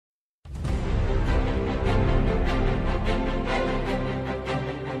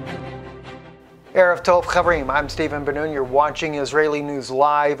Erev Tov Chavrim, I'm Stephen Ben-Nun. You're watching Israeli News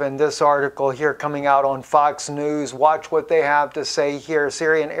Live, and this article here coming out on Fox News. Watch what they have to say here.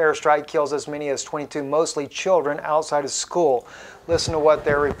 Syrian airstrike kills as many as 22, mostly children, outside of school. Listen to what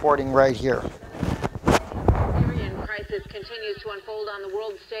they're reporting right here. The Syrian crisis continues to unfold on the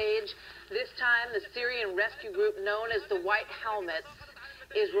world stage. This time, the Syrian rescue group known as the Whit Helmets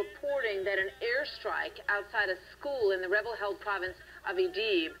is reporting that an airstrike outside a school in the rebel-held province of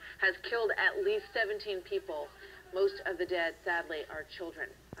Idlib has killed at least 17 people. Most of the dead, sadly, are children.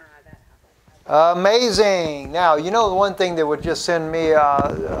 Amazing. Now, you know, the one thing that would just send me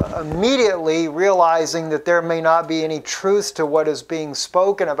immediately realizing that there may not be any truth to what is being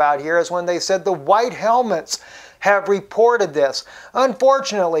spoken about here is when they said the Whit Helmets have reported this.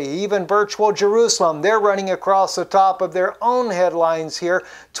 Unfortunately, even Virtual Jerusalem, they're running across the top of their own headlines here.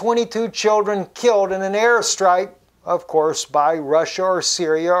 22 children killed in an airstrike, of course, by Russia or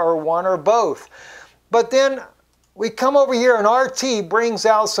Syria or one or both. But then we come over here and RT brings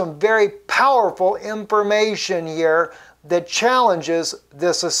out some very powerful information here that challenges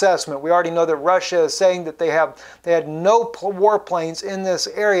this assessment. We already know that Russia is saying that they had no warplanes in this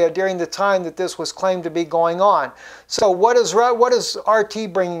area during the time that this was claimed to be going on. So what is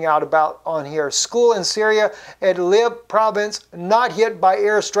RT bringing out about on here? School in Syria, Idlib province, not hit by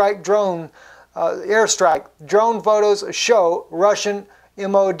airstrike. Drone photos show Russian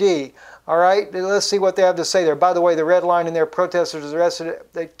MOD. All right, let's see what they have to say there. By the way, the red line in there, protesters arrested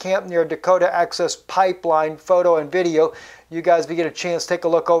at the camp near Dakota Access Pipeline, photo and video. You guys, if you get a chance, take a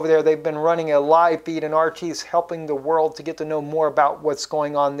look over there. They've been running a live feed, and RT's helping the world to get to know more about what's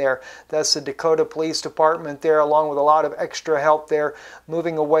going on there. That's the Dakota Police Department there, along with a lot of extra help there,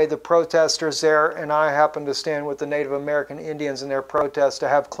 moving away the protesters there. And I happen to stand with the Native American Indians in their protest to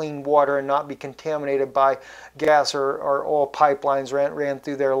have clean water and not be contaminated by gas or oil pipelines ran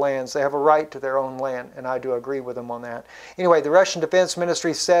through their lands. They have a right to their own land, and I do agree with them on that. Anyway, the Russian Defense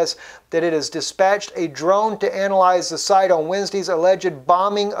Ministry says that it has dispatched a drone to analyze the site on Wednesday's alleged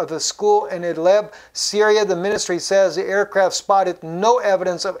bombing of a school in Idlib, Syria. The ministry says the aircraft spotted no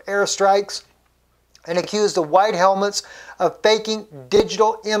evidence of airstrikes and accused the Whit Helmets of faking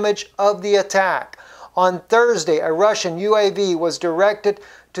digital image of the attack. On Thursday, a Russian UAV was directed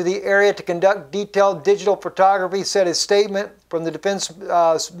to the area to conduct detailed digital photography, said a statement from the Defense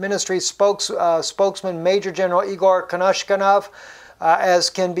Ministry spokesman Major General Igor Konashkanov. As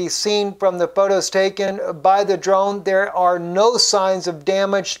can be seen from the photos taken by the drone, there are no signs of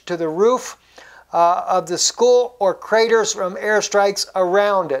damage to the roof of the school or craters from airstrikes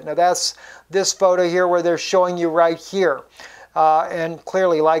around it. Now that's this photo here where they're showing you right here. And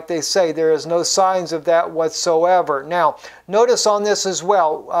clearly, like they say, there is no signs of that whatsoever. Now, notice on this as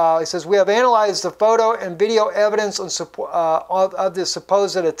well, it says, we have analyzed the photo and video evidence of the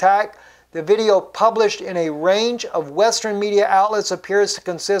supposed attack. The video published in a range of Western media outlets appears to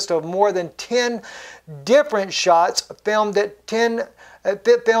consist of more than 10 different shots filmed at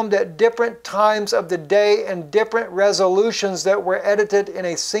different times of the day and different resolutions that were edited in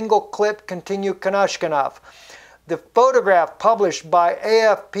a single clip, continued Konashkanov. The photograph published by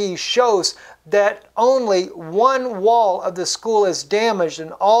AFP shows that only one wall of the school is damaged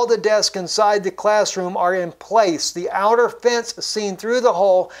and all the desks inside the classroom are in place. The outer fence seen through the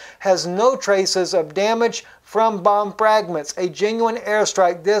hole has no traces of damage from bomb fragments. In a genuine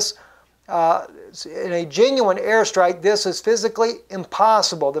airstrike, this is physically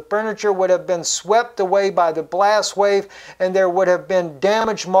impossible. The furniture would have been swept away by the blast wave, and there would have been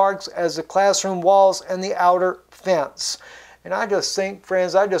damage marks as the classroom walls and the outer fence. And I just think,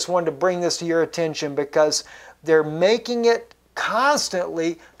 friends, I just wanted to bring this to your attention because they're making it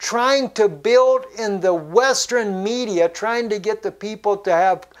constantly, trying to build in the Western media, trying to get the people to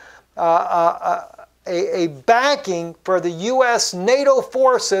have a backing for the U.S. NATO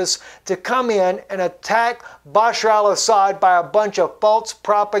forces to come in and attack Bashar al-Assad by a bunch of false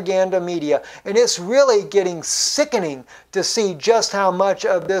propaganda media. And it's really getting sickening to see just how much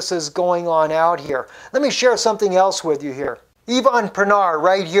of this is going on out here. Let me share something else with you here. Ivan Pernar,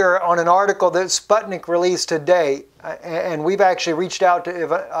 right here on an article that Sputnik released today, and we've actually reached out to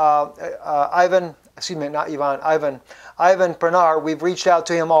Ivan Pernar. We've reached out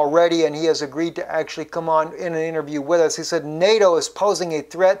to him already, and he has agreed to actually come on in an interview with us. He said NATO is posing a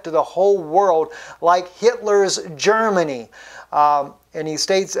threat to the whole world like Hitler's Germany. And he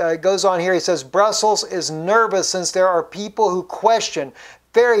states, goes on here, he says, Brussels is nervous since there are people who question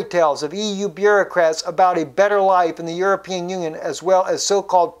fairy tales of EU bureaucrats about a better life in the European Union, as well as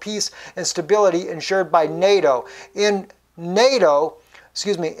so-called peace and stability ensured by NATO. In NATO,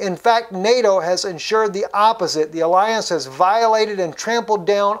 In fact, NATO has ensured the opposite. The alliance has violated and trampled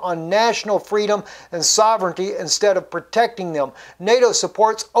down on national freedom and sovereignty instead of protecting them. NATO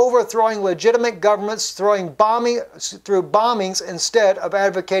supports overthrowing legitimate governments through bombings instead of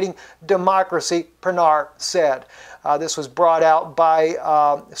advocating democracy, Pernar said. This was brought out by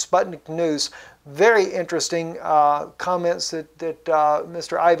Sputnik News. Very interesting comments that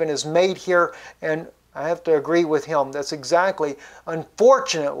Mr. Ivan has made here, and I have to agree with him. That's exactly,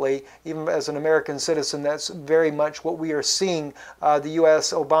 unfortunately, even as an American citizen, that's very much what we are seeing the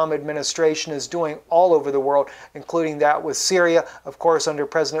U.S. Obama administration is doing all over the world, including that with Syria, of course, under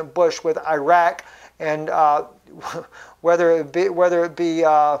President Bush with Iraq, and whether it be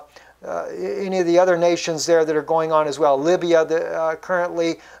any of the other nations there that are going on as well. Libya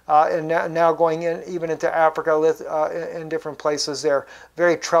currently, and now going in even into Africa, in different places there.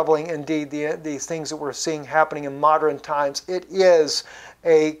 Very troubling indeed, these things that we're seeing happening in modern times. It is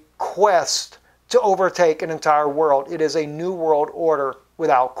a quest to overtake an entire world. It is a new world order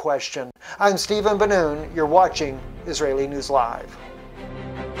without question. I'm Stephen Benoon. You're watching Israeli News Live.